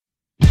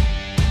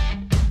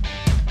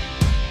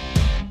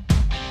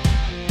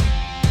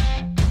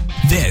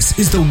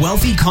This is the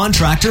Wealthy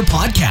Contractor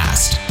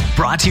Podcast,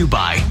 brought to you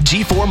by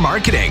G4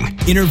 Marketing.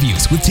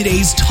 Interviews with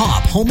today's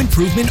top home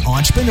improvement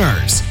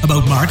entrepreneurs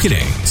about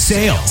marketing,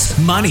 sales,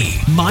 money,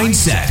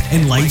 mindset,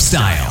 and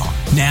lifestyle.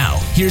 Now,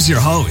 here's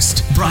your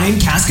host, Brian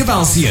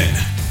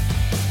Kaskavalciyan.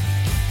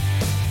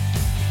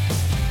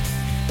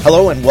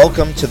 Hello and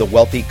welcome to the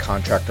Wealthy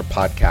Contractor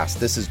Podcast.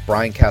 This is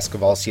Brian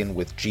Kaskavalciyan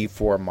with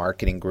G4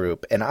 Marketing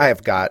Group, and I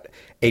have got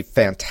a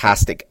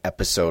fantastic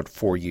episode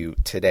for you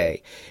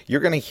today. You're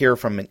going to hear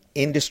from an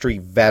industry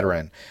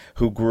veteran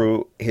who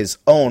grew his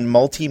own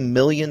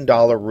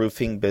multi-million-dollar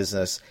roofing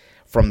business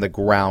from the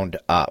ground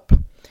up.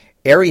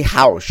 Arry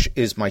Housh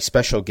is my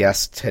special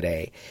guest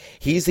today.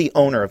 He's the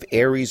owner of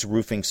Arry's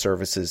Roofing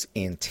Services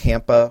in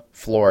Tampa,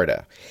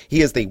 Florida.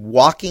 He is the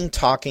walking,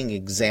 talking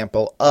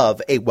example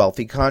of a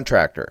wealthy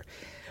contractor.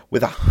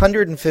 With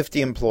 150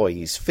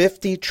 employees,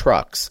 50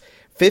 trucks,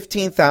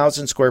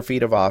 15,000 square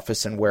feet of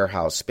office and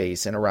warehouse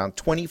space, and around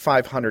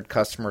 2,500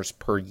 customers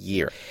per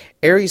year,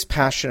 Arry's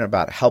passionate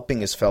about helping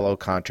his fellow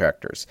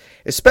contractors,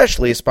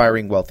 especially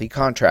aspiring wealthy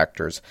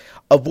contractors,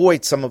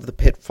 avoid some of the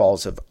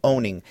pitfalls of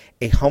owning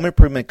a home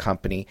improvement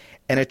company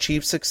and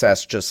achieve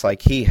success just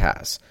like he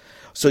has.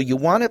 So you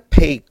want to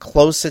pay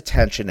close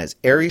attention as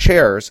Arry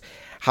shares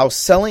how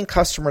selling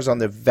customers on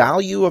the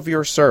value of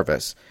your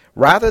service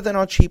rather than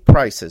on cheap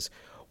prices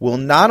will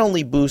not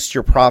only boost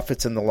your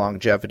profits and the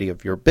longevity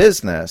of your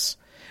business,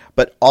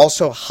 but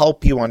also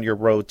help you on your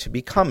road to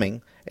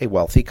becoming a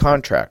wealthy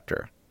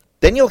contractor.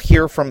 Then you'll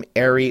hear from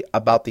Arry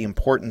about the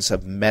importance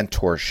of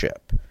mentorship.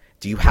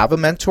 Do you have a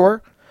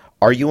mentor?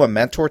 Are you a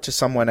mentor to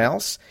someone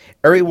else?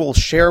 Arry will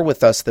share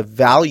with us the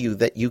value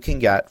that you can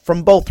get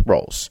from both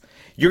roles.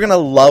 You're going to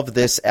love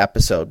this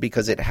episode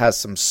because it has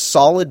some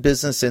solid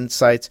business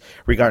insights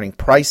regarding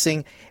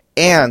pricing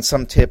and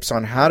some tips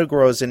on how to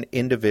grow as an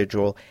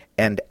individual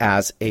and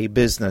as a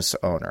business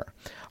owner.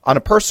 On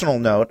a personal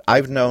note,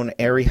 I've known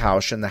Arry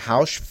Housh and the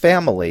Housh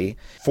family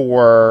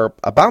for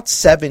about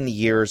 7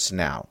 years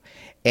now.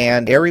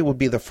 And Arry would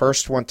be the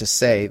first one to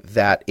say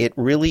that it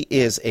really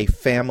is a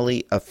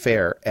family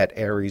affair at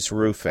Arry's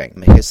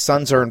Roofing. His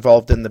sons are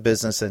involved in the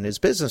business, and his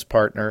business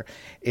partner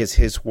is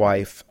his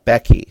wife,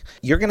 Becky.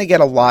 You're going to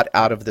get a lot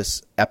out of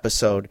this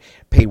episode.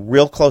 Pay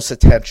real close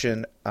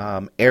attention.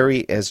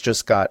 Arry has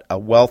just got a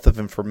wealth of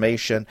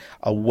information,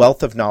 a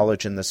wealth of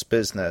knowledge in this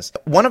business.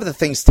 One of the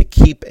things to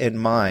keep in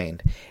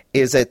mind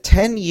is that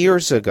 10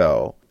 years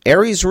ago,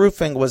 Arry's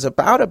Roofing was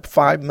about a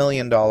 $5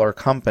 million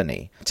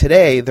company.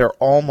 Today, they're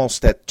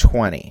almost at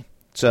 20.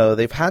 So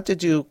they've had to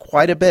do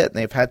quite a bit, and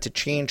they've had to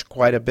change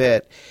quite a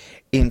bit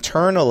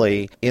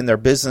internally in their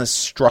business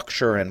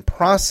structure and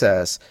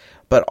process,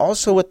 but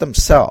also with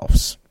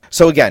themselves.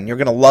 So again, you're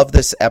going to love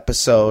this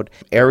episode.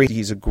 Arry,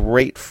 he's a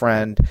great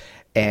friend,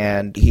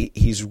 and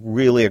he's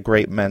really a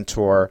great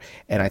mentor,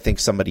 and I think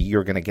somebody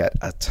you're going to get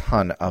a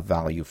ton of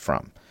value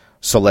from.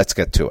 So let's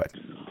get to it.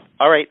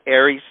 All right,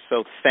 Arry,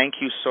 so thank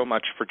you so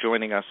much for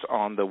joining us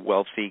on the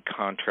Wealthy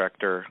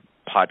Contractor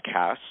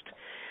Podcast.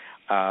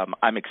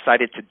 I'm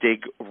excited to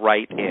dig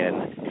right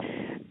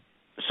in.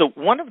 So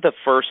one of the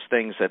first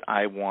things that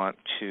I want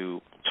to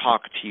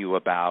talk to you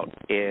about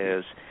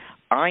is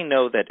I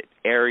know that at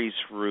Arry's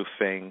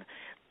Roofing,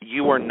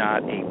 you are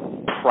not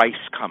a price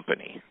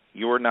company.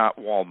 You are not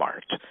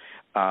Walmart.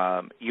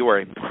 You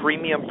are a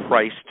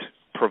premium-priced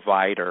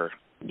provider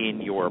in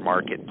your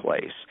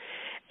marketplace.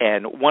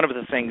 And one of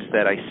the things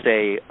that I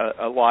say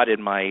a lot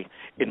in my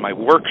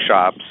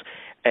workshops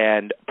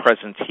and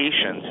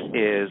presentations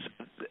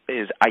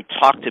is I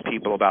talk to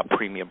people about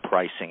premium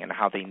pricing and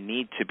how they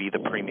need to be the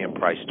premium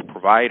priced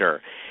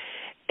provider,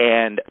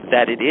 and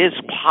that it is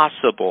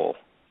possible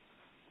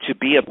to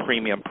be a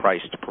premium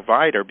priced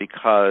provider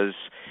because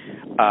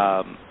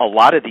a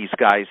lot of these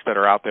guys that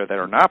are out there that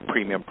are not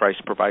premium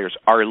priced providers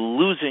are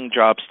losing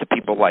jobs to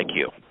people like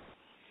you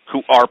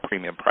who are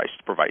premium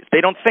priced providers.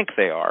 They don't think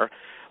they are,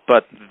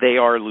 but they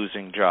are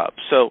losing jobs.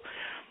 So,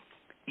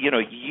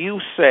 you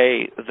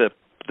say the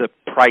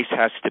price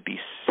has to be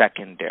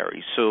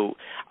secondary. So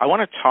I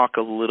want to talk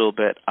a little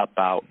bit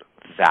about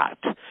that.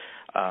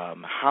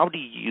 How do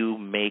you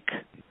make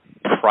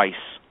price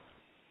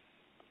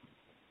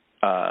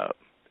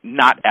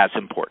not as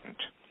important?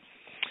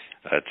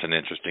 That's an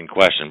interesting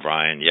question,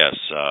 Brian. Yes.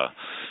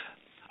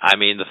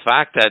 The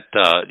fact that,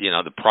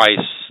 the price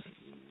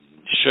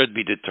should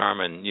be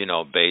determined,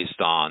 based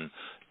on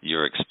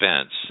your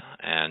expense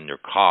and your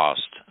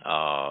cost,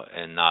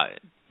 and not,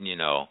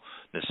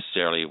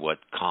 necessarily what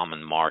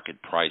common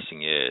market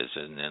pricing is.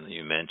 And then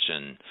you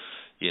mentioned,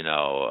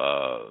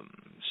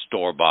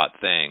 store-bought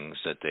things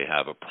that they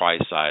have a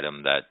price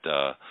item that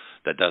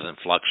doesn't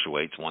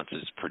fluctuate once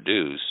it's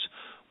produced.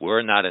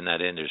 We're not in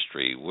that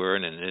industry. We're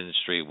in an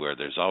industry where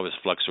there's always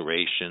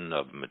fluctuation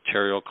of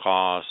material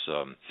costs,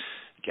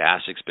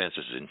 gas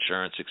expenses,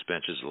 insurance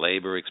expenses,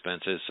 labor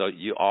expenses. So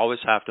you always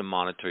have to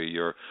monitor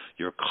your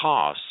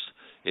costs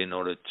in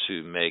order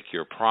to make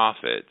your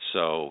profit.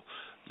 So,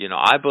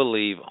 I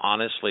believe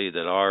honestly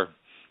that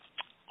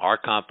our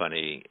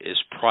company is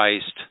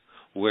priced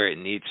where it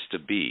needs to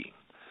be.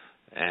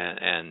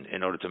 and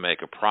in order to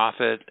make a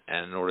profit,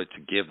 and in order to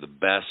give the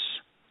best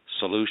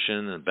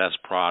solution and best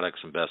products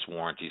and best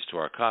warranties to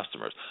our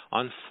customers.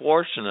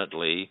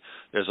 Unfortunately,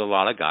 there's a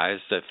lot of guys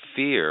that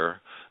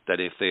fear that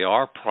if they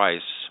are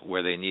priced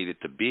where they need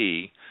it to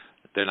be,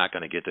 they're not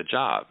going to get the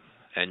job.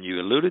 And you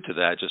alluded to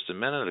that just a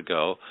minute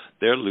ago.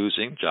 They're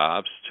losing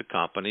jobs to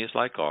companies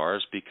like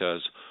ours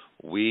because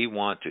we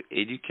want to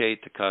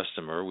educate the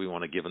customer. We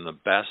want to give them the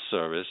best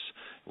service.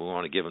 We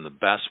want to give them the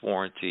best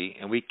warranty.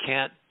 And we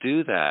can't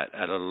do that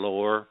at a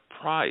lower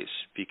price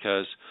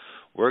because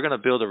we're going to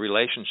build a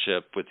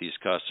relationship with these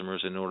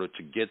customers in order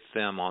to get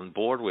them on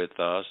board with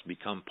us,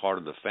 become part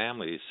of the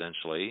family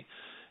essentially.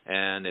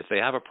 And if they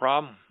have a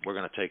problem, we're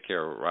going to take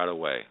care of it right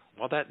away.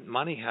 Well, that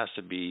money has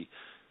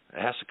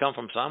to come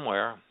from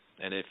somewhere.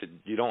 And if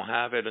you don't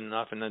have it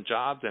enough in a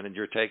job, then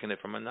you're taking it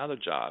from another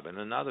job and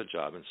another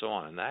job and so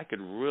on. And that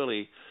could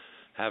really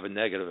have a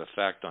negative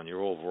effect on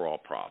your overall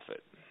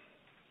profit.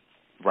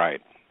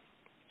 Right.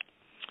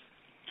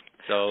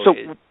 So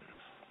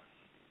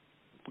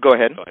go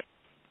ahead.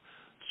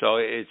 So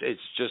it's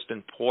just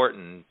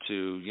important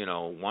to,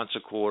 once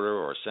a quarter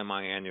or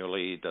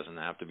semi-annually, it doesn't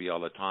have to be all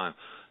the time,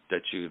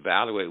 that you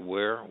evaluate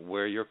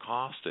where your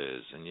cost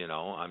is. And,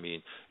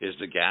 is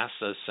the gas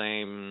the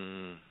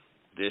same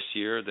this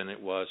year than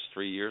it was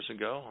 3 years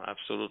ago?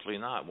 Absolutely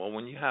not. Well,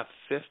 when you have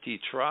 50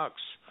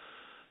 trucks,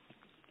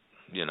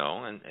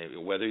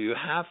 and whether you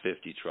have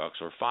 50 trucks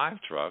or 5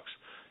 trucks,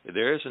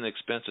 there is an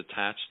expense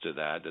attached to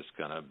that that's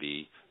going to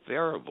be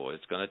variable.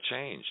 It's going to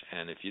change.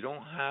 And if you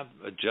don't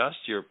adjust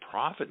your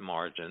profit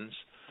margins,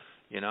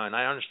 and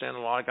I understand a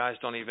lot of guys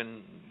don't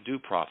even do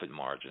profit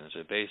margins.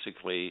 It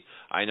basically,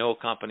 I know a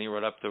company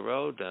right up the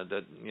road that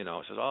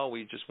says, oh,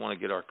 we just want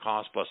to get our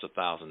cost plus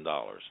 $1,000.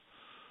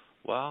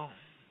 Well,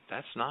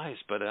 that's nice,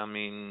 but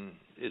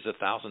is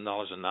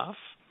 $1,000 enough?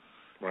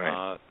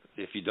 Right.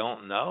 If you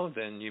don't know,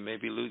 then you may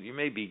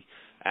be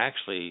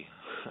actually,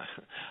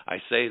 I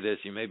say this,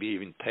 you may be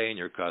even paying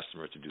your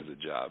customer to do the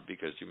job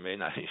because you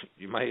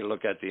might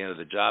look at the end of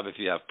the job if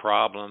you have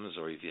problems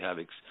or if you have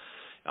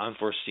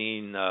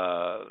unforeseen,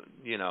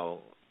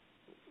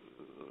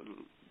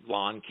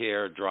 lawn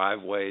care,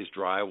 driveways,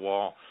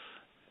 drywall.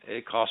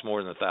 It costs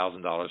more than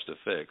 $1,000 to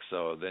fix,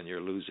 so then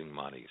you're losing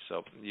money.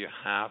 So you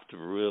have to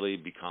really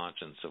be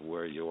conscious of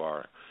where you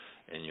are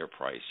in your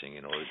pricing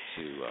in order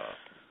to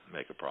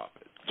make a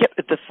profit. Yeah,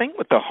 the thing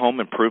with the home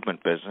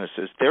improvement business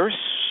is there's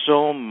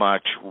so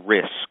much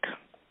risk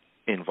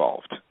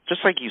involved.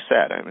 Just like you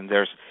said,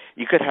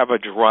 you could have a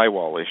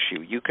drywall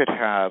issue, you could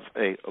have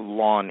a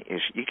lawn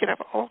issue, you could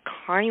have all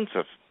kinds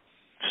of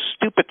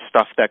stupid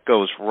stuff that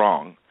goes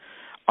wrong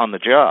on the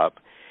job.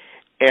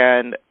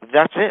 And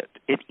that's it.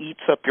 It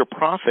eats up your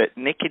profit,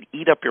 and it could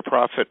eat up your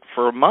profit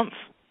for a month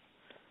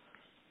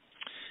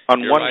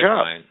on one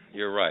job. Brian.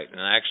 You're right.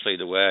 And actually,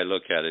 the way I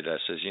look at it, I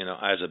says,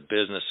 as a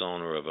business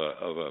owner of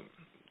a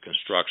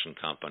construction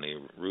company,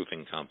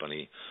 roofing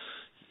company,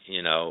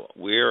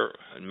 we're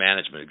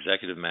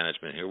executive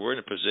management here. We're in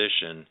a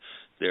position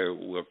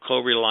we're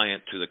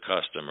co-reliant to the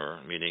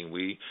customer, meaning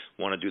we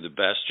want to do the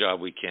best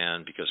job we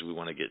can because we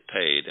want to get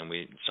paid. And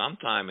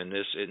sometime in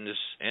this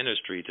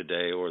industry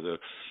today, or the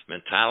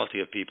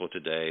mentality of people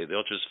today,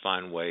 they'll just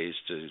find ways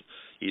to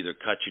either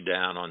cut you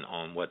down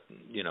on what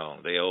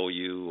they owe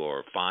you,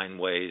 or find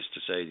ways to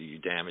say you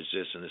damaged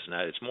this and this and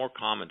that. It's more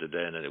common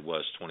today than it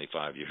was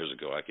 25 years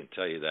ago, I can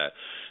tell you that.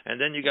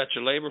 And then you got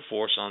your labor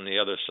force on the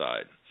other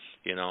side.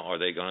 Are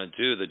they going to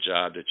do the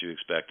job that you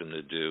expect them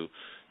to do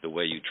the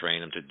way you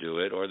train them to do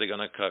it, or are they going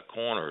to cut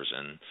corners?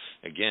 And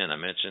again, I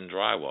mentioned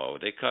drywall.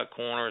 If they cut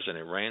corners and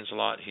it rains a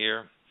lot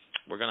here,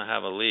 we're going to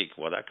have a leak.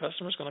 Well, that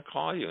customer's going to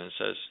call you and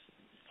says,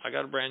 I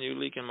got a brand new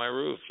leak in my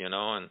roof,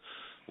 and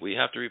we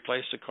have to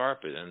replace the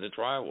carpet and the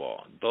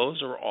drywall.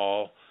 Those are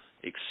all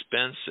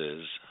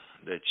expenses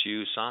that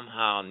you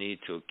somehow need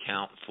to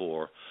account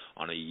for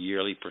on a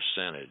yearly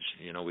percentage.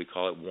 We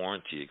call it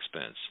warranty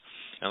expense.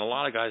 And a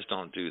lot of guys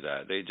don't do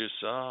that. They just,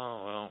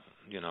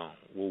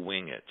 we'll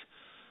wing it.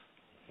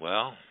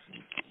 Well,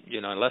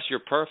 unless you're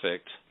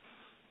perfect,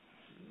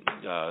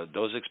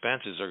 those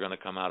expenses are going to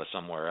come out of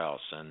somewhere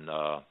else. And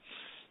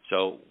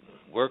so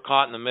we're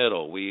caught in the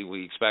middle.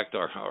 We expect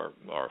our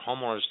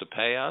homeowners to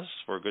pay us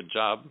for a good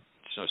job,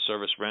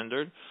 service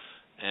rendered,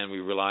 and we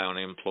rely on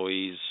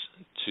employees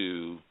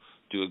to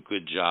do a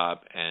good job.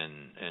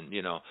 And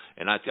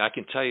I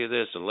can tell you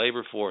this, the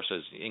labor force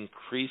has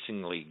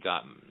increasingly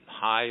gotten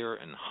higher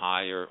and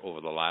higher over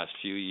the last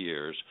few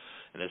years.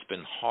 And it's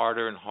been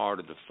harder and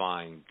harder to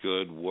find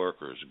good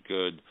workers,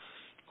 good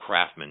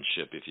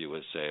craftsmanship, if you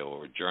would say,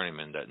 or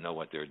journeymen that know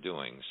what they're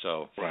doing.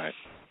 So, right.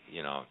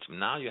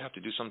 Now you have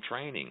to do some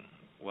training.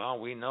 Well,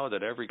 we know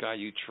that every guy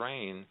you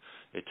train,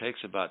 it takes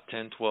about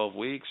 10, 12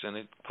 weeks, and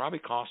it probably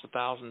costs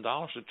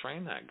 $1,000 to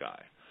train that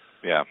guy.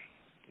 Yeah.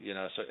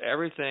 So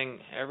everything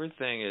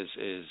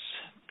is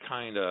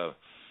kind of,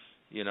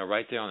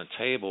 right there on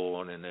the table.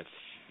 And if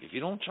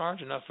you don't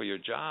charge enough for your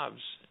jobs,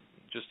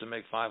 just to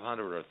make $500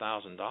 or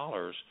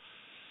 $1,000,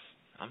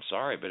 I'm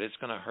sorry, but it's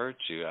going to hurt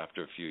you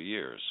after a few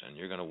years, and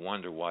you're going to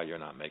wonder why you're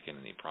not making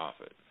any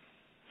profit.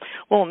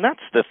 Well, and that's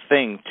the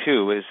thing,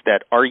 too, is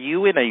that are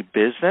you in a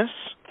business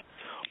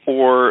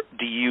or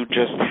do you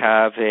just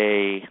have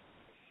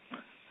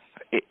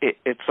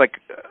it's like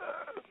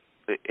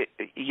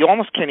you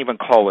almost can't even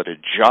call it a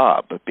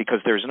job because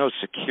there's no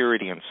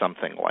security in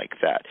something like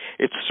that.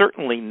 It's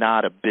certainly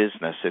not a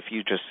business if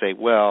you just say,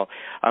 well,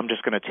 I'm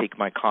just going to take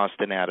my cost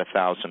and add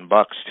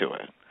 $1,000 to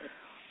it.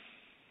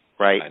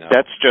 Right?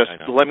 That's just,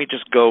 let me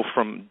just go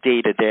from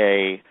day to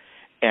day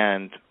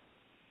and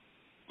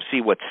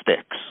see what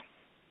sticks.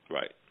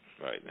 Right.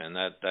 And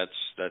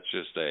that's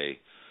just a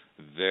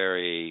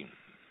very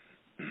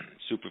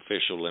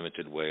superficial,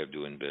 limited way of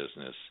doing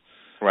business.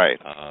 Right.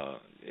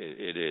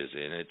 It is,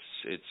 and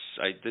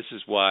this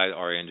is why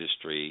our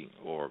industry,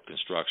 or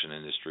construction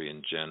industry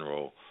in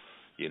general,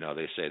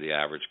 they say the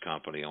average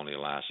company only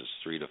lasts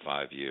 3 to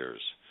 5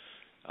 years,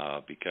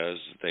 because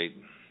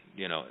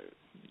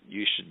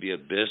you should be a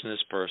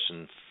business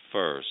person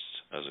first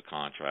as a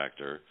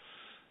contractor,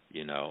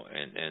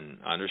 and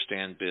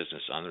understand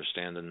business,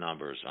 understand the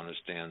numbers,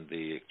 understand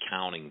the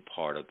accounting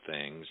part of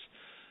things,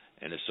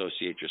 and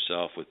associate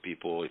yourself with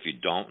people if you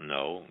don't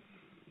know.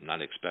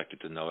 Not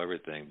expected to know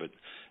everything, but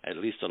at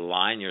least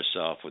align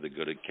yourself with a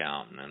good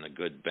accountant and a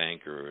good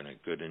banker and a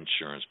good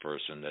insurance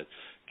person that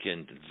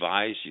can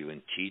advise you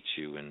and teach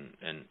you and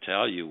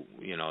tell you,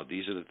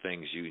 these are the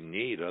things you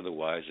need.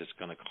 Otherwise, it's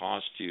going to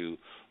cost you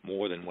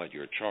more than what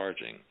you're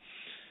charging.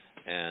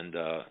 And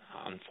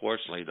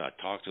unfortunately, I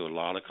talked to a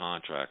lot of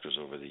contractors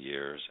over the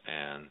years,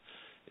 and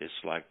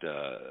it's like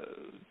the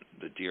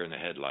deer in the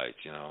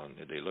headlights.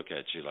 They look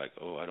at you like,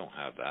 oh, I don't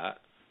have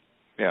that.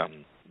 Yeah.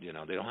 And,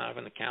 they don't have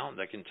an accountant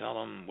that can tell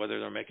them whether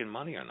they're making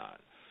money or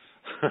not.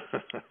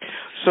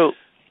 So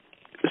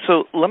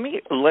let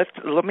me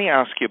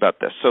ask you about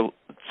this. So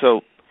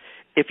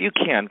if you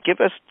can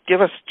give us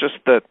just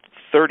the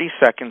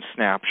 30-second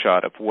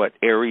snapshot of what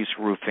Arry's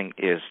Roofing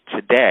is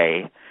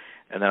today,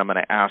 and then I'm going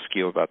to ask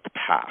you about the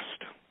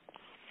past.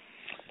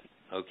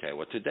 Okay.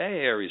 Well,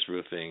 today Arry's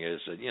Roofing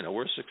is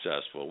we're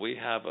successful. We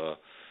have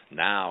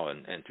now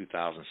in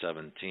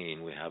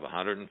 2017 we have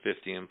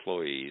 150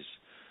 employees.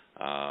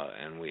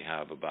 And we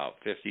have about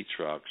 50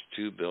 trucks,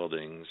 2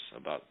 buildings,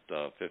 about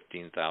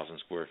 15,000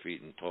 square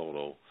feet in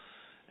total.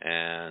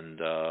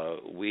 And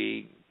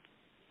we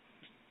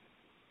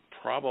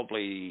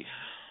probably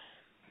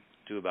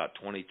do about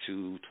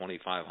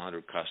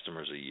 2,500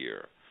 customers a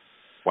year.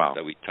 Wow.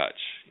 That we touch,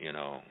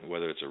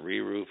 whether it's a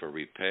re-roof or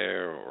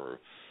repair or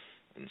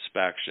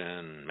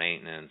inspection,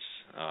 maintenance.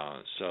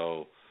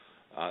 So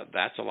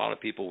that's a lot of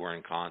people we're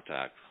in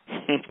contact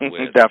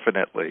with.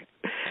 Definitely.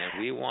 And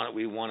we want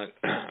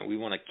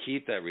to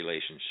keep that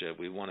relationship.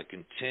 We want to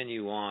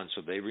continue on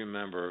so they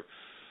remember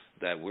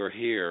that we're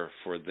here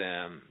for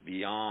them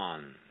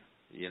beyond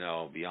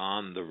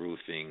the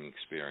roofing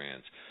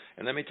experience.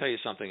 And let me tell you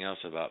something else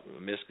about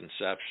a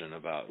misconception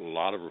about a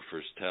lot of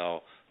roofers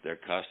tell their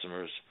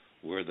customers,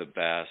 we're the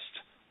best,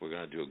 we're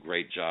going to do a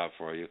great job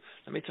for you.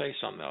 Let me tell you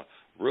something else.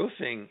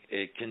 Roofing,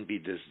 it can be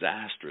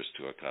disastrous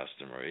to a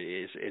customer.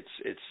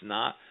 It's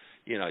not,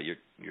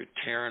 you're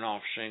tearing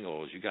off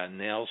shingles, you got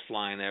nails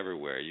flying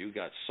everywhere, you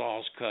got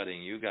saws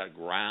cutting, you got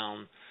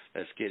ground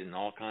that's getting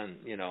all kind,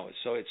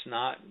 so it's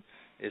not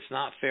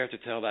fair to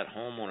tell that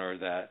homeowner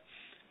that,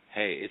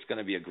 hey, it's going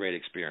to be a great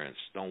experience.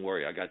 Don't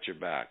worry, I got your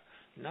back.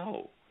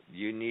 No,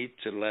 you need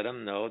to let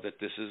them know that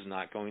this is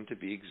not going to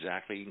be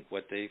exactly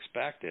what they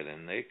expected.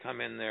 And they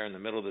come in there in the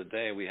middle of the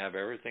day, we have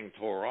everything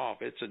tore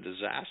off. It's a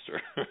disaster.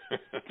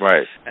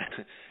 Right.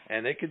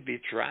 And it could be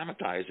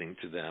traumatizing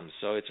to them.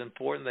 So it's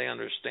important they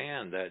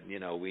understand that,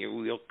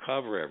 we'll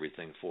cover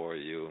everything for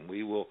you, and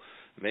we will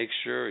make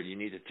sure you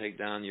need to take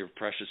down your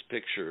precious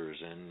pictures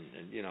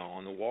and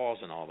on the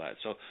walls and all that.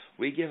 So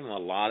we give them a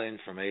lot of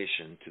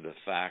information to the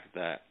fact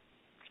that,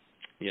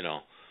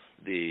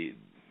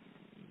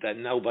 that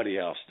nobody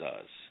else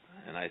does.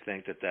 And I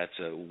think that that's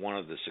one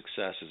of the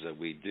successes that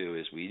we do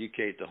is we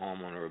educate the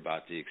homeowner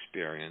about the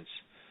experience.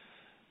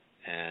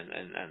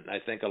 And I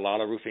think a lot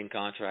of roofing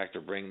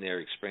contractors bring their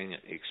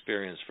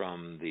experience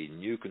from the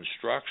new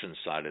construction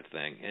side of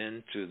things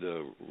into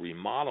the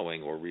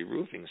remodeling or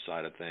re-roofing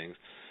side of things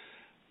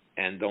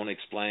and don't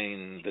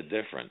explain the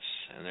difference.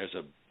 And there's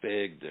a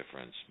big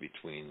difference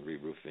between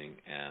re-roofing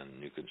and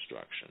new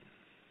construction.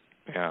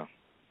 Yeah.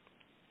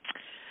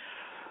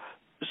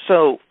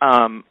 So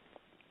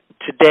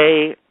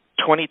today,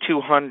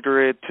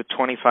 2,200 to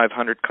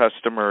 2,500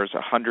 customers,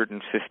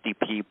 150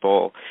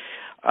 people.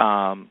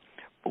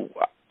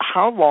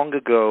 How long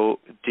ago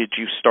did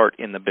you start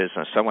in the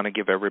business? I want to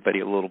give everybody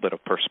a little bit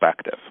of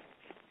perspective.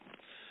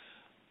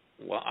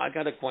 Well, I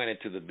got acquainted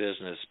to the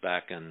business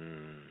back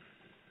in,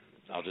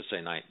 I'll just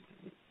say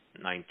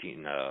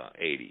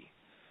 1980.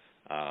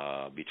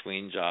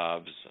 Between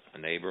jobs, a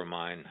neighbor of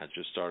mine had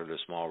just started a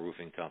small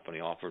roofing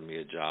company, offered me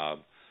a job,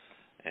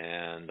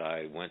 and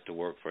I went to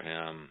work for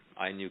him.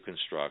 I knew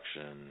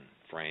construction,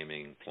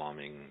 framing,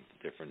 plumbing,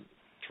 different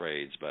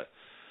trades, but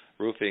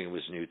roofing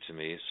was new to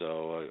me,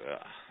 so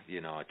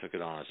I took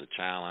it on as a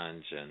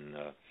challenge,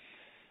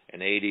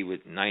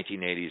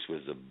 1980s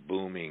was a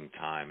booming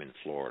time in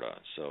Florida.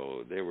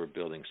 So they were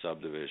building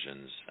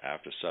subdivisions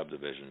after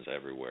subdivisions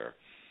everywhere.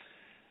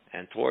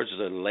 And towards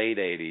the late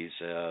 80s,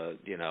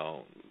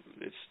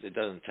 it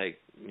doesn't take,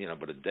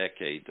 but a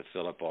decade to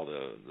fill up all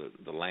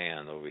the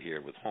land over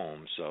here with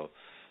homes. So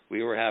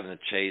we were having to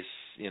chase,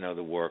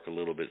 the work a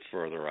little bit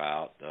further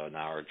out, an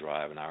hour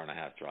drive, an hour and a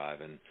half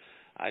drive. And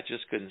I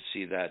just couldn't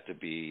see that to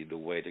be the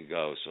way to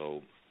go.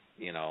 So,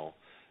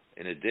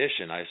 in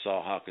addition, I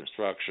saw how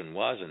construction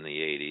was in the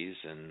 80s,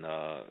 and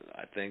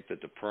I think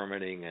that the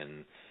permitting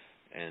and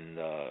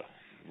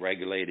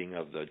regulating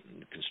of the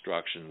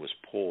construction was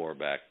poor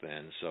back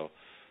then. So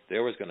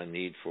there was going to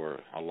need for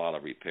a lot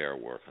of repair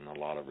work and a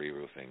lot of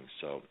re-roofing.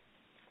 So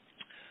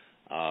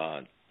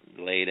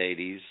late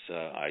 80s,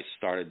 I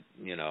started,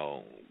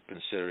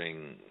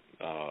 considering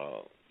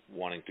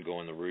wanting to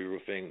go into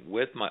re-roofing.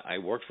 I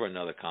worked for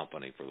another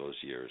company for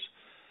those years,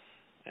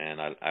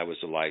 and I was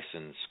a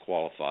licensed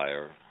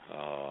qualifier,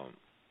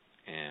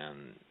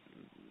 and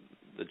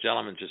the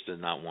gentleman just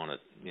did not want to,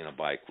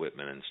 buy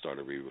equipment and start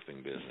a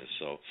re-roofing business.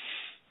 So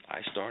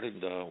I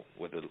started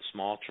with a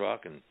small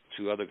truck and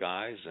two other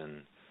guys,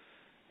 and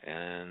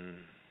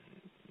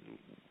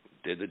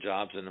did the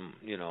jobs in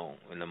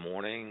the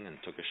morning, and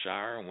took a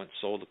shower and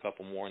sold a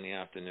couple more in the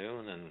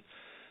afternoon, and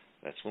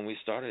that's when we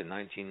started in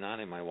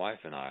 1990, my wife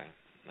and I.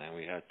 And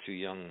we had two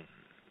young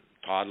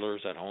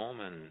toddlers at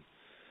home, and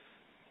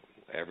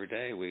every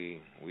day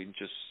we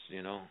just,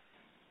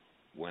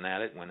 went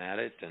at it.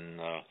 And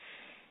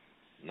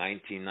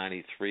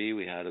 1993,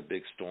 we had a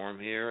big storm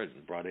here.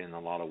 It brought in a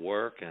lot of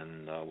work,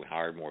 and we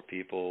hired more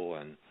people,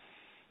 and,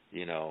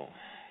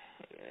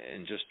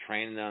 and just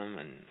trained them.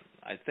 And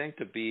I think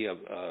to be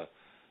a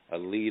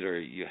leader,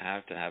 you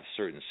have to have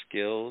certain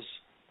skills,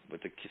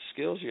 but the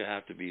skills you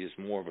have to be is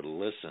more of a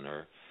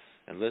listener,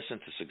 and listen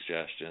to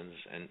suggestions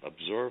and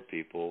observe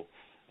people,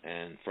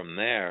 and from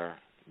there,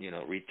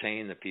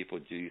 retain the people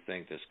do you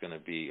think that's going to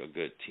be a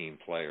good team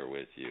player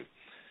with you.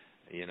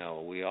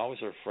 We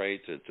always are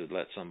afraid to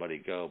let somebody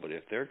go, but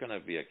if they're going to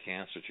be a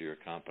cancer to your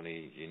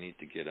company, you need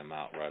to get them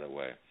out right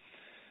away.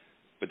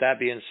 But that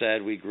being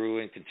said, we grew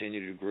and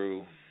continue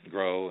to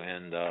grow,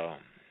 and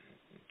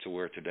to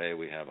where today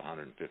we have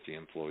 150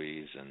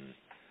 employees,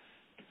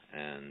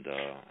 and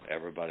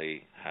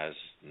everybody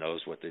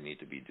knows what they need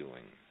to be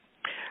doing.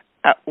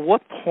 At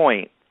what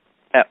point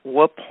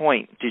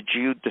did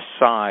you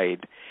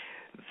decide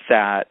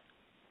that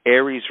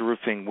Arry's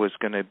Roofing was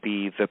going to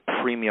be the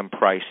premium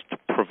priced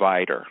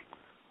provider?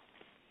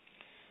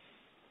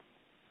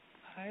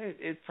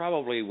 It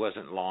probably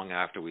wasn't long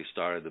after we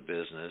started the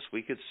business.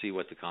 We could see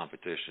what the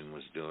competition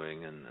was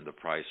doing and the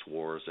price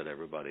wars that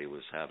everybody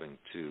was having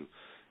to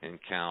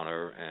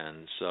encounter.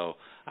 And so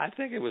I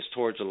think it was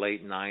towards the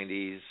late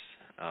 90s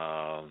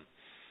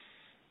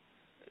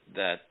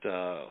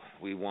that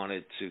we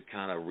wanted to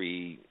kind of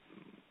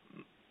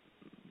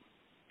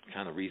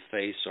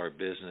reface our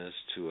business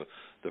to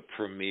the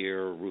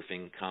premier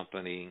roofing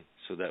company,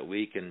 so that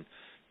we can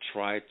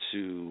try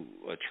to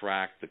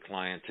attract the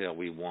clientele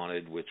we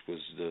wanted, which was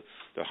the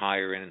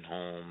higher end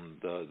home,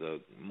 the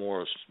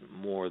more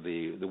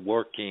the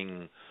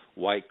working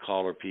white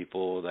collar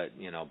people, that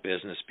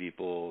business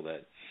people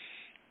that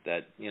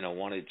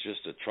wanted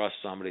just to trust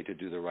somebody to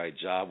do the right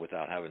job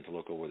without having to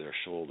look over their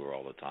shoulder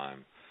all the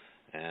time.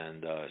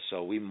 And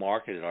so we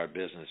marketed our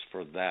business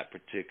for that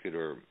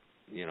particular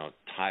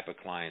type of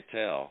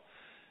clientele.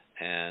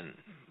 And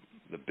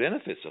the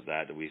benefits of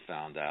that we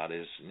found out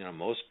is,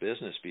 most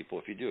business people,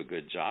 if you do a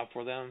good job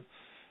for them,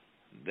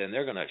 then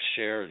they're going to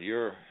share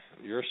your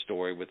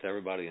story with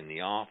everybody in the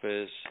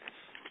office,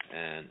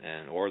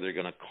 and or they're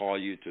going to call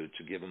you to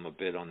give them a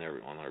bid on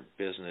our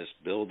business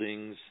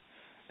buildings.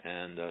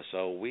 And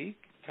so we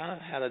kind of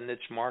had a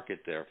niche market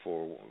there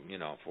for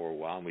a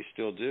while, and we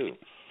still do.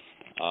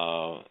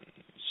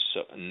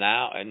 So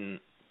now,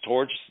 and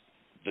towards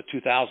the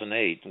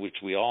 2008,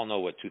 which we all know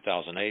what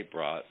 2008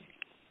 brought,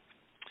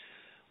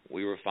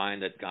 we were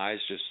finding that guys,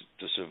 just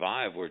to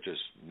survive, were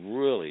just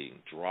really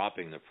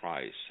dropping the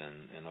price.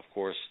 And of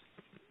course,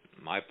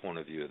 my point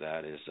of view of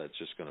that is that's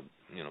just going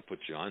to put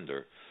you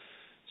under.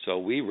 So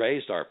we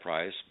raised our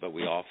price, but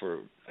we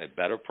offer a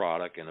better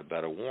product and a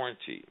better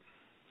warranty.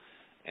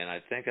 And I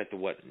think that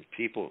what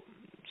people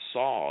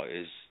saw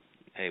is,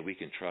 hey, we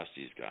can trust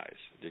these guys.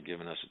 They're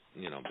giving us,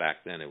 back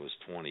then it was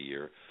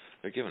 20-year.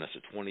 They're giving us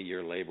a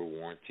 20-year labor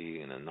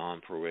warranty and a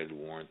non-prorated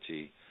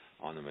warranty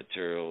on the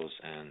materials,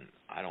 and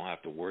I don't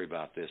have to worry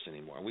about this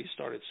anymore. And we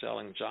started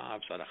selling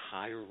jobs at a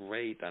higher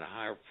rate, at a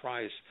higher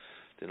price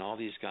than all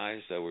these guys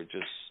that were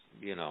just,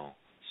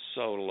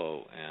 so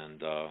low.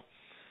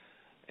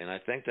 And I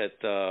think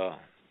that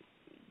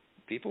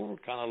people were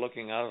kind of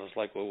looking at us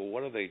like, well,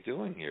 what are they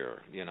doing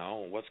here?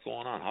 What's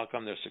going on? How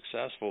come they're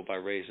successful by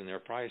raising their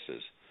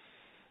prices?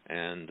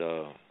 And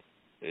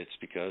it's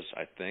because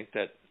I think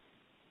that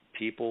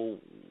people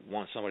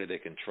want somebody they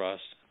can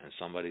trust, and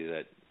somebody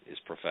that is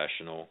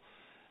professional,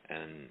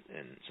 and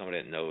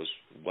somebody that knows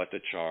what to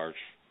charge,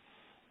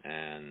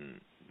 and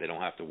they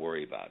don't have to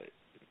worry about it.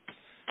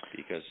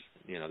 Because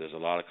there's a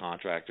lot of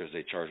contractors,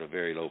 they charge a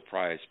very low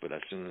price, but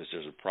as soon as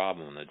there's a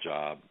problem in the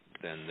job,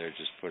 then they're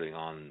just putting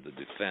on the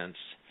defense,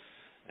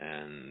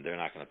 and they're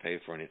not going to pay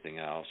for anything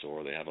else,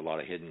 or they have a lot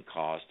of hidden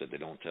costs that they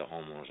don't tell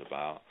homeowners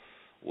about.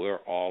 We're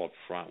all up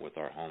front with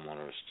our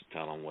homeowners to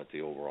tell them what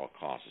the overall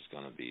cost is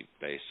going to be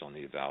based on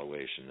the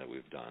evaluation that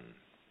we've done.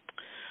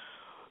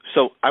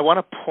 So I want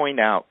to point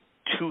out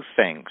two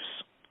things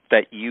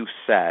that you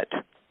said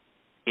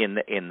in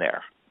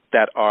there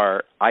that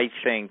are, I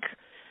think,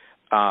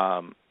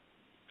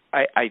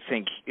 I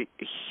think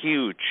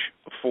huge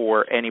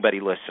for anybody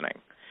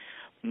listening.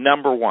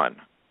 Number one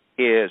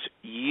is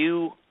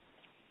you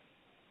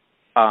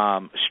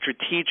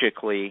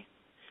strategically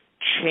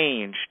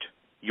changed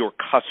your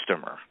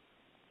customer.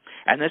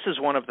 And this is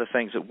one of the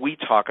things that we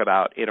talk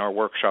about in our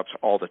workshops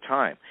all the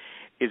time,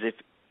 is if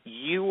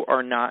you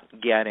are not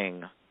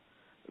getting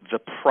the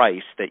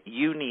price that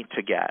you need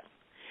to get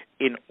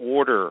in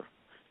order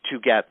to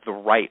get the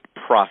right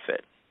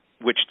profit,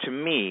 which to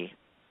me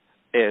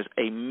is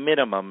a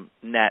minimum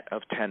net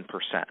of 10%,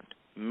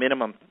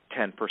 minimum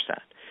 10%.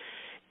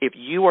 If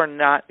you are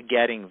not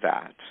getting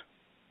that,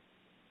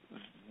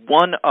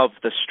 one of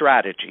the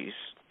strategies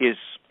is,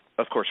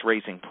 of course,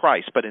 raising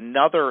price, but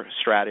another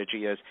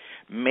strategy is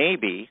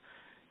maybe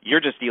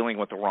you're just dealing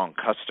with the wrong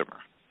customer,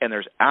 and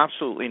there's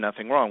absolutely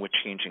nothing wrong with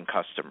changing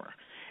customer.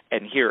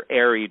 And here,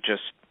 Arry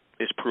just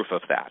is proof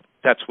of that.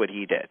 That's what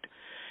he did.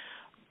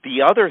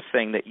 The other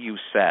thing that you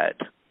said,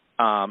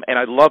 and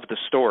I love the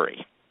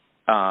story.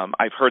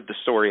 I've heard the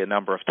story a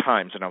number of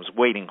times, and I was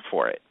waiting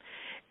for it.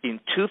 In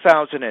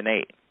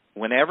 2008,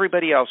 when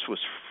everybody else was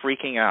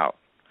freaking out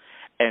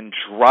and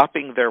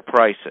dropping their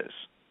prices,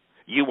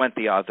 you went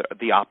the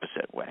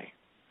opposite way.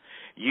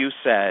 You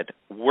said,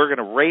 we're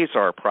going to raise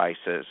our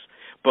prices,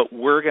 but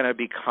we're going to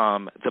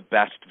become the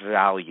best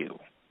value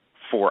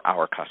for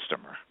our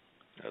customer.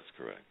 That's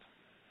correct.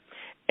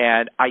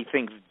 And I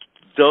think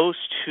those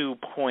 2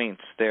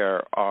 points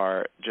there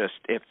are just,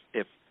 if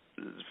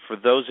for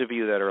those of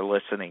you that are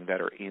listening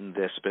that are in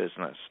this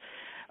business,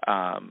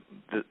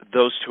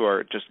 those two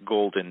are just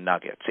golden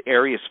nuggets.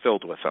 Arry is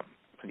filled with them.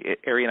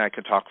 Arry and I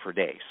can talk for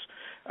days,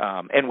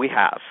 and we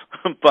have.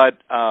 But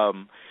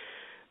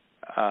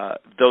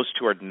those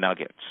two are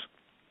nuggets.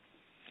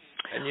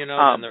 And,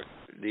 and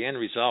the end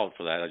result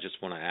for that, I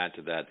just want to add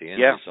to that, the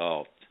end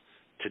result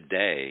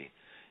today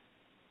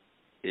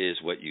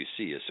is what you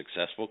see, a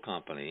successful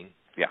company,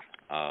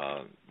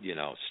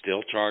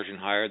 still charging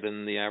higher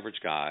than the average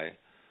guy,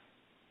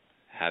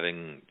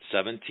 having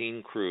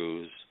 17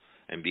 crews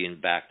and being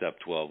backed up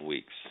 12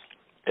 weeks.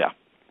 Yeah.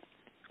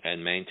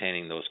 And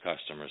maintaining those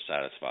customers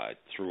satisfied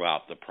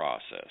throughout the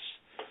process.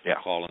 Yeah.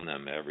 Calling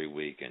them every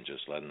week and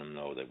just letting them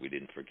know that we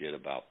didn't forget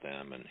about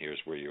them and here's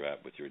where you're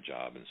at with your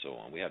job and so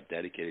on. We have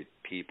dedicated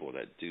people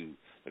that do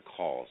the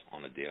calls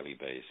on a daily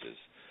basis.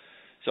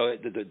 So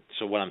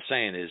so what I'm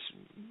saying is,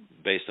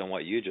 based on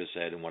what you just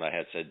said and what I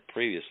had said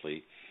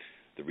previously,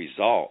 the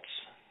results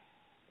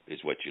is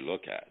what you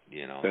look at.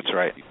 That's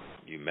right.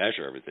 You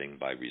measure everything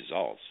by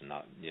results,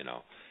 not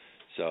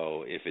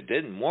So if it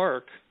didn't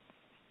work,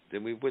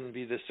 then we wouldn't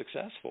be this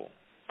successful.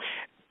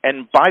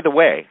 And by the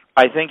way,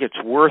 I think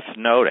it's worth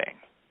noting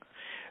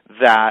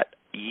that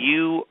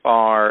you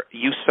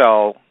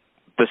sell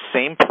the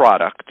same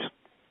product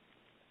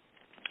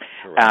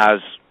as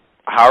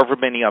however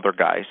many other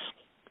guys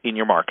in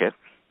your market.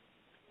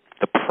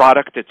 The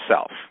product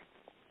itself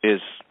is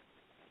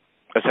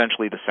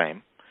essentially the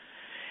same,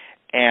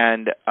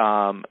 and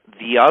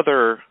the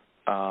other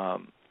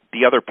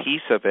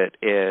piece of it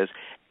is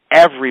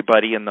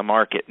everybody in the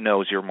market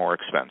knows you're more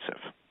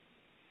expensive.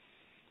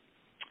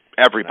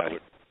 Everybody.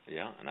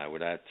 And I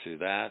would add to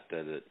that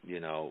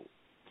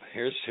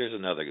here's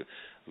another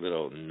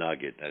little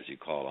nugget, as you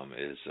call them,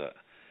 is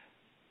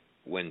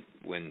when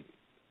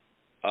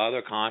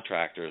other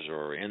contractors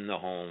are in the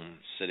home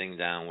sitting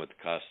down with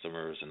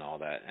customers and all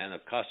that, and a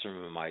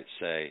customer might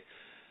say,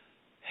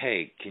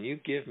 hey, can you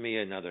give me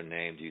another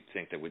name? Do you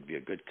think that would be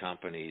a good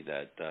company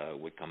that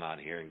would come out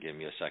here and give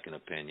me a second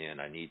opinion?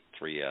 I need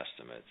 3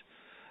 estimates.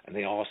 And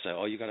they all say,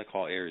 oh, you got to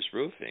call Arry's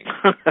Roofing.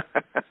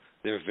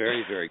 They're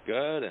very, very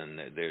good, and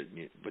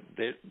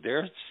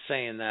they're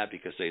saying that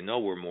because they know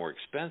we're more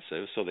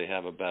expensive, so they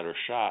have a better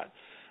shot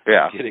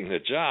at getting the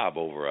job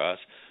over us.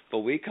 But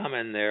we come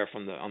in there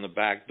on the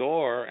back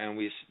door, and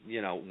we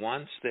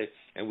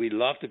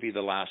love to be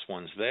the last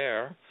ones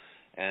there,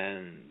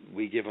 and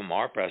we give them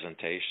our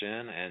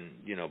presentation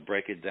and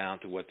break it down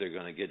to what they're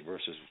going to get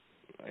versus,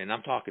 and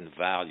I'm talking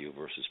value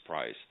versus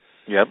price.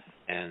 Yep.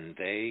 And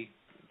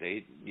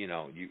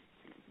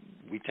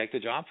we take the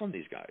job from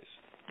these guys.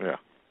 Yeah.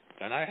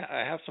 And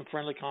I have some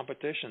friendly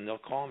competition. They'll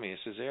call me and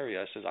says, Arry,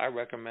 I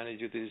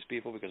recommended you to these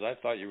people because I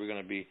thought you were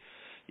going to be,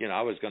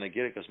 I was going to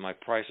get it because my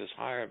price is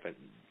higher. But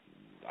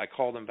I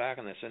called them back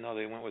and they said, no,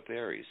 they went with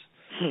Arry's.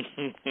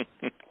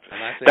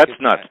 That's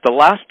nuts. The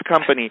last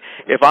company,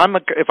 if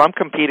I'm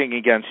competing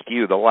against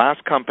you, the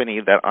last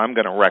company that I'm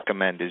going to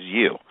recommend is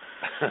you,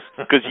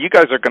 because you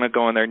guys are going to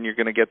go in there and you're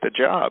going to get the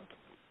job.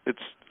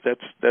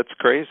 That's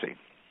crazy.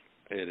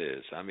 It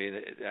is. I mean,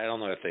 I don't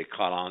know if they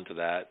caught on to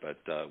that, but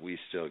we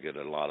still get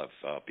a lot of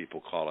people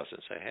call us and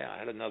say, "Hey, I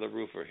had another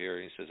roofer here.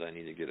 He says I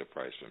need to get a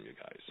price from you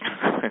guys."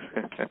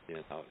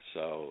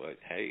 So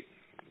hey,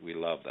 we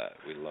love that.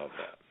 We love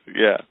that.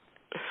 Yeah.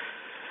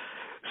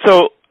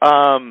 So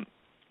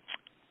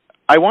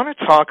I want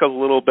to talk a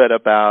little bit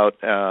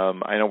about.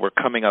 I know we're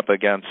coming up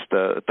against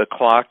the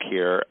clock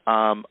here.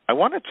 I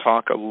want to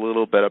talk a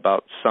little bit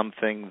about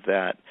something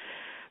that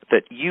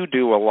you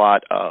do a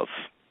lot of.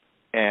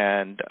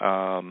 And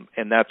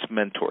that's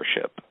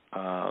mentorship.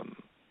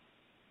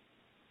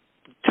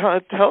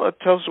 Tell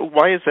us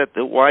why is that?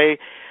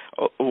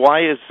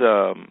 Why is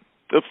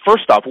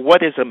first off,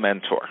 what is a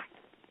mentor?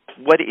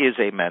 What is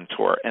a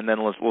mentor? And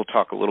then we'll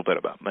talk a little bit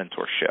about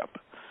mentorship.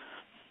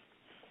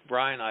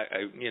 Brian, I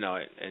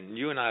and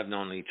you and I have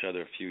known each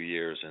other a few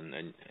years,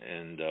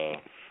 and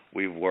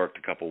we've worked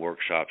a couple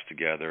workshops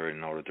together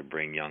in order to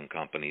bring young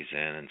companies in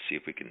and see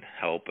if we can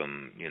help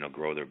them,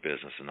 grow their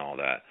business and all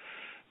that.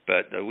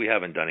 But we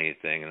haven't done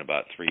anything in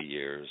about 3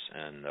 years,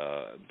 and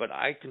but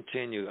I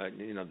continue.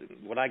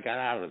 What I got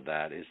out of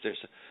that is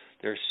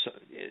there's,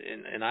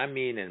 and I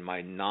mean in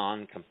my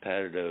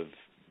non-competitive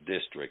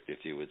district,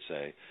 if you would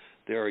say,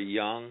 there are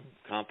young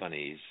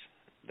companies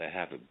that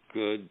have a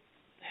good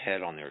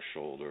head on their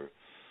shoulder.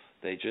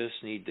 They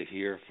just need to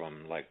hear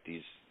from like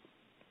these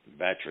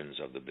veterans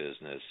of the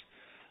business,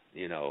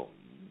 the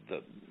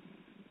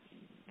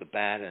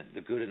bad and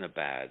the good and the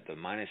bad, the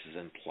minuses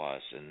and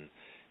plus, and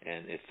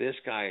if this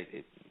guy,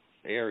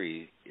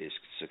 Arry, is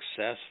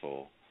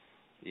successful,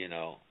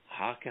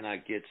 how can I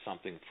get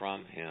something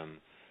from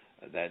him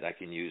that I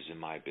can use in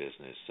my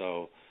business?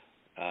 So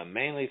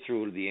mainly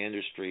through the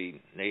industry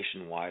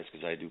nationwide,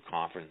 because I do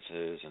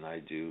conferences and I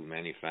do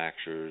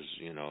manufacturers,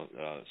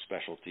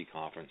 specialty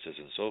conferences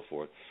and so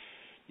forth.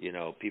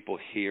 People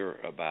hear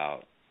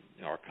about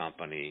our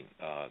company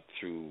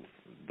through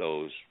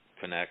those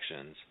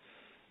connections.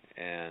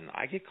 And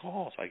I get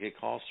calls.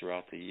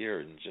 Throughout the year.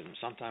 And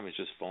sometimes it's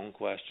just phone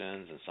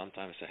questions, and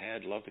sometimes I say, "Hey,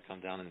 I'd love to come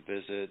down and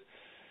visit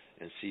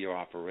and see your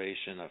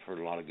operation. I've heard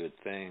a lot of good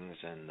things."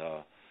 And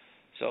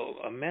so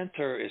a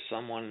mentor is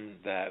someone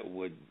that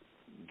would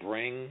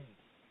bring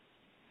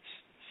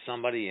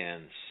somebody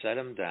in, set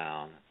them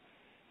down,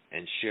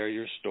 and share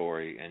your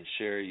story and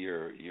share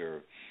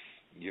your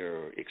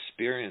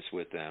experience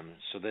with them,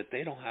 so that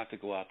they don't have to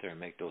go out there and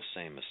make those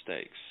same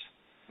mistakes.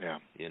 Yeah.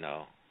 And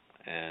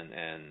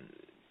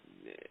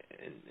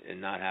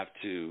not have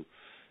to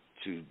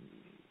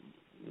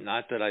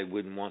not that I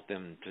wouldn't want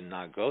them to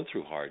not go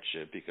through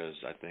hardship, because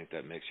I think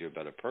that makes you a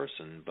better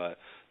person, but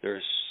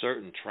there's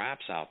certain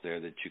traps out there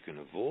that you can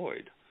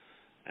avoid,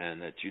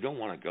 and that you don't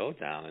want to go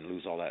down and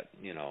lose all that,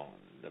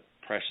 the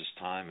precious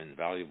time and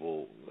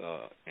valuable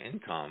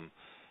income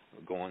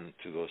going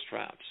to those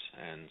traps.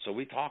 And so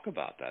we talk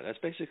about that. That's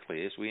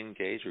basically it. We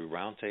engage, we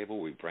roundtable,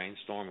 we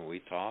brainstorm, and we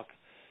talk,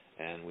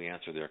 and we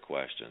answer their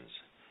questions.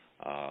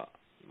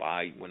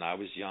 When I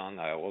was young,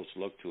 I always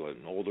looked to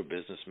an older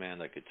businessman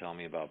that could tell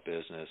me about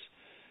business.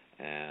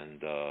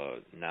 And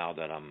now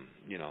that I'm,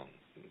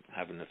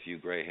 having a few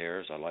gray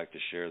hairs, I like to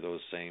share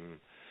those same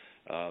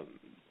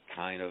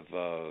kind of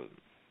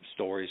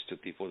stories to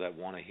people that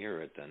want to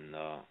hear it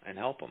and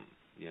help them.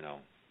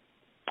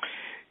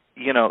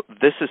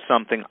 This is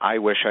something I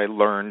wish I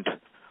learned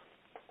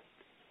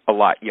a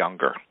lot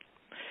younger,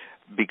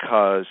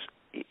 because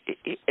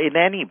in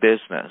any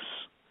business,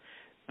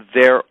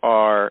 there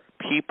are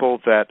people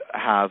that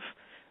have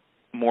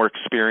more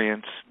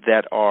experience,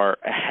 that are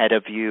ahead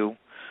of you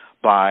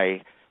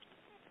by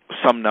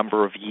some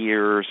number of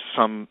years,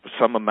 some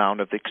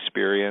amount of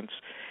experience,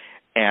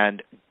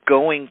 and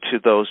going to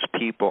those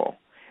people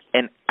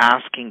and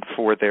asking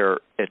for their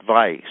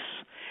advice.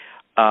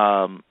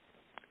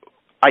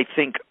 I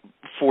think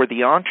for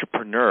the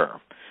entrepreneur,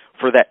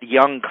 for that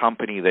young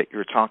company that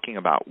you're talking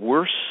about,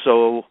 we're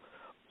so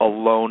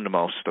alone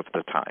most of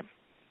the time.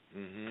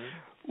 Mm-hmm.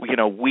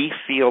 We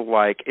feel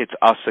like it's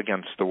us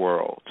against the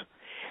world.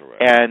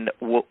 Correct. And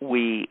what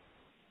we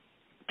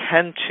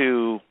tend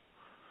to,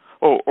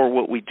 or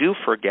what we do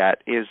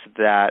forget, is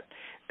that,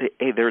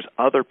 hey, there's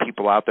other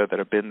people out there that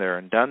have been there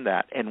and done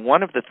that. And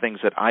one of the things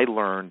that I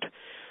learned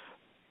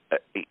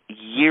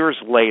years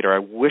later, I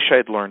wish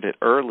I'd learned it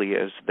early,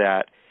 is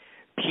that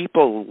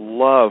people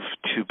love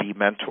to be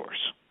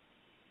mentors.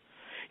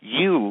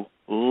 You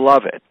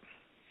love it.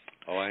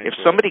 If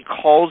somebody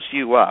calls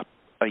you up,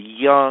 a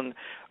young,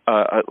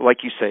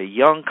 like you say,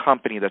 young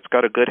company that's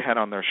got a good head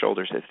on their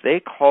shoulders, if they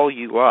call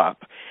you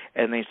up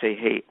and they say,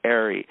 "Hey,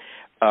 Arry,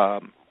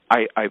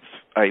 I've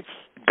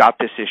got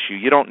this issue.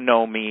 You don't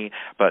know me,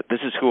 but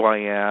this is who I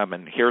am,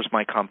 and here's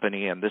my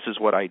company, and this is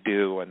what I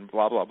do, and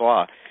blah, blah,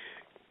 blah,"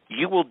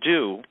 you will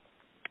do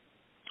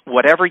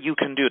whatever you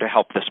can do to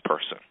help this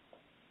person.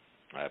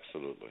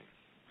 Absolutely.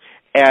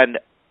 And,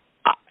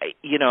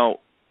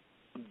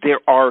 there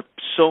are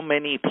so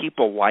many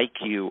people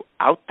like you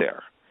out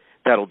there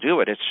that'll do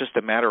it. It's just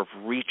a matter of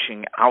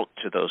reaching out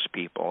to those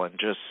people and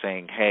just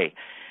saying, hey,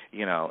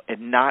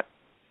 and not,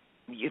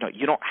 you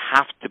don't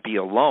have to be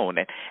alone.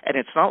 And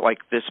it's not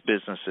like this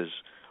business is,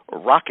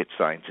 rocket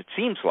science. It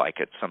seems like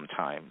it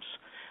sometimes,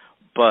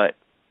 but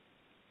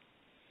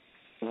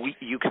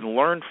you can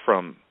learn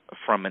from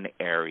an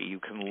Arry. You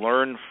can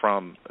learn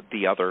from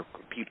the other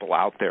people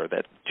out there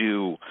that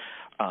do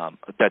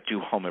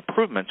home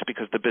improvements,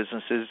 because the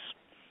business is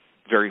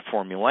very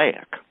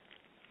formulaic.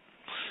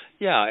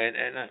 Yeah,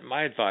 and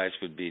my advice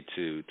would be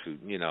to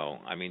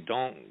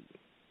don't,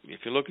 if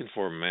you're looking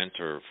for a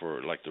mentor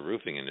for like the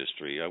roofing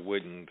industry, I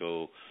wouldn't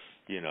go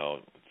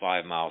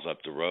 5 miles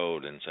up the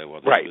road and say,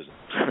 well, this right. is,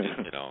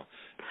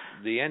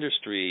 the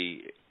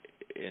industry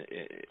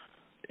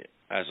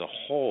as a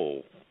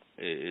whole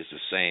is the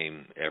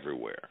same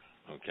everywhere.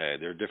 Okay,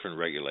 there are different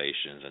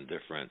regulations and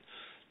different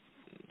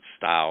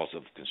styles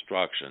of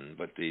construction,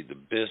 but the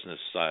business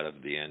side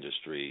of the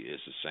industry is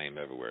the same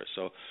everywhere.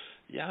 So,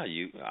 yeah,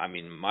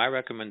 my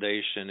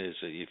recommendation is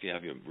that if you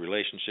have a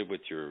relationship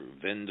with your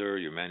vendor,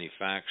 your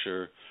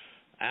manufacturer,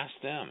 ask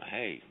them,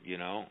 hey,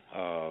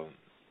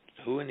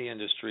 who in the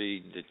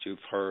industry that you've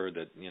heard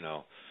that,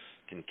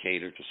 can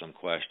cater to some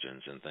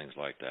questions and things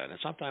like that. And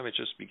sometimes it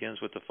just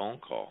begins with a phone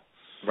call.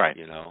 Right.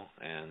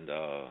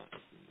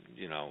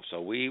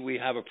 So we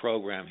have a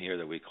program here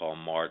that we call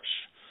March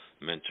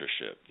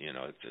Mentorship.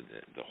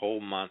 The whole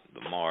month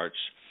of March,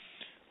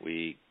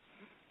 I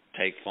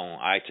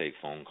take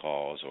phone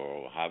calls,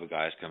 or have the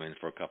guys come in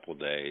for a couple of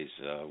days,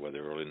 whether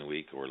early in the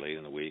week or late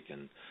in the week,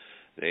 and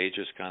they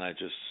just kind of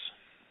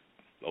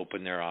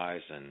open their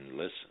eyes and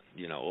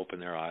listen, open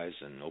their eyes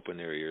and open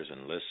their ears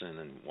and listen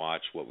and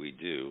watch what we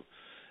do,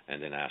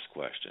 and then ask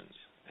questions.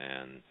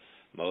 And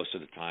most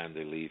of the time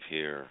they leave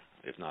here,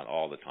 if not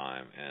all the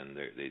time, and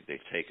they've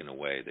taken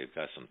away. They've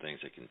got some things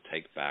they can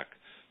take back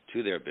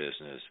to their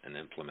business and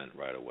implement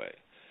right away.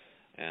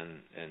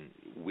 And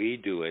we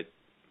do it.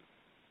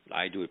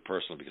 I do it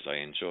personally because I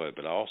enjoy it,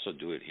 but I also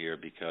do it here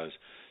because,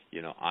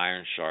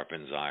 iron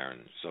sharpens iron.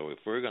 So if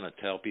we're going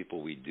to tell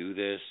people we do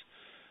this,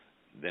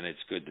 then it's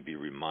good to be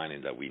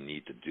reminded that we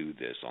need to do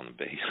this on the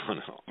base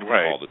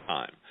right. all the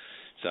time.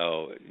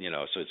 So,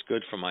 so it's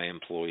good for my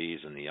employees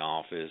in the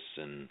office,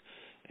 and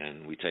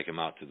we take them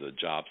out to the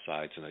job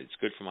sites, and it's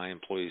good for my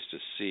employees to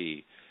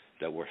see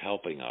that we're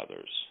helping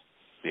others.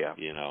 Yeah.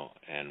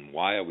 And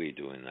why are we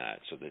doing that?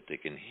 So that they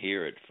can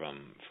hear it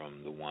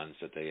from the ones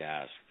that they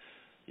ask.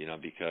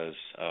 Because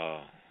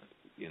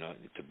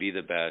to be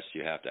the best,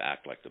 you have to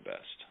act like the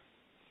best.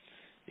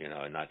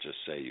 And not just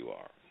say you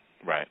are.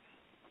 Right.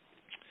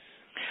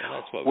 So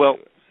that's what well,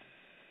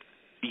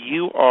 we do.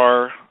 You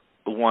are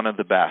one of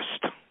the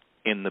best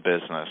in the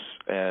business,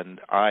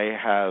 and I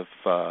have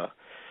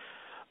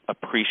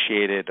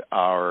appreciated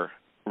our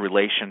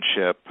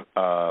relationship.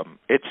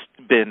 It's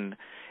been.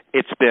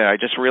 I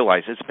just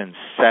realized it's been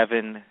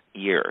 7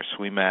 years.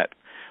 We met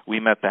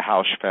the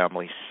Housh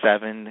family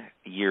 7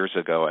 years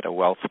ago at a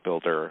Wealth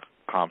Builder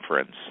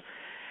conference,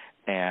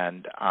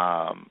 and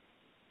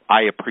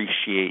I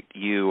appreciate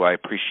you. I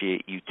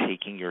appreciate you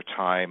taking your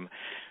time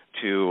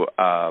to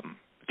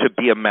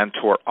be a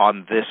mentor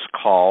on this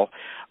call,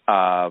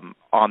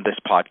 on this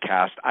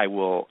podcast. I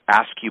will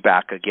ask you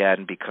back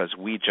again because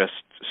we just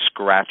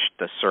scratched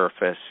the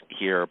surface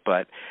here,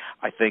 but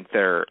I think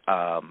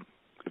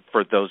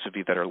for those of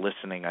you that are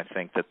listening, I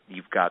think that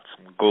you've got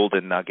some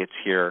golden nuggets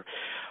here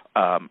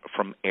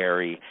from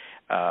Arry.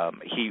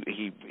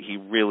 He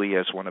really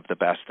is one of the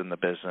best in the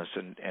business,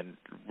 and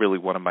really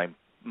one of my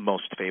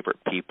most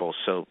favorite people.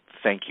 So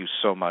thank you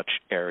so much,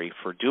 Arry,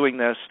 for doing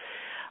this,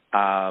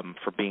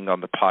 for being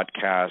on the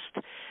podcast.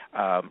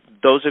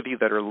 Those of you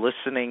that are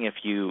listening, if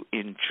you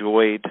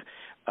enjoyed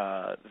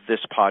this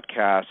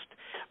podcast,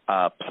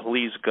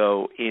 please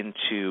go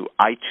into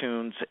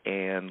iTunes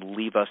and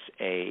leave us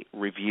a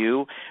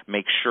review.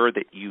 Make sure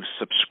that you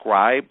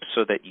subscribe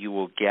so that you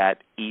will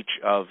get each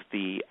of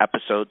the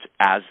episodes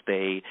as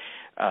they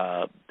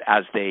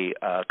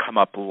come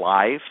up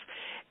live.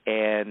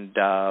 And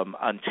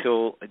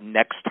until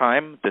next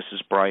time, this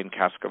is Brian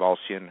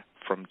Kaskavalcian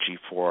from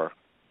G4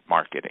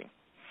 Marketing.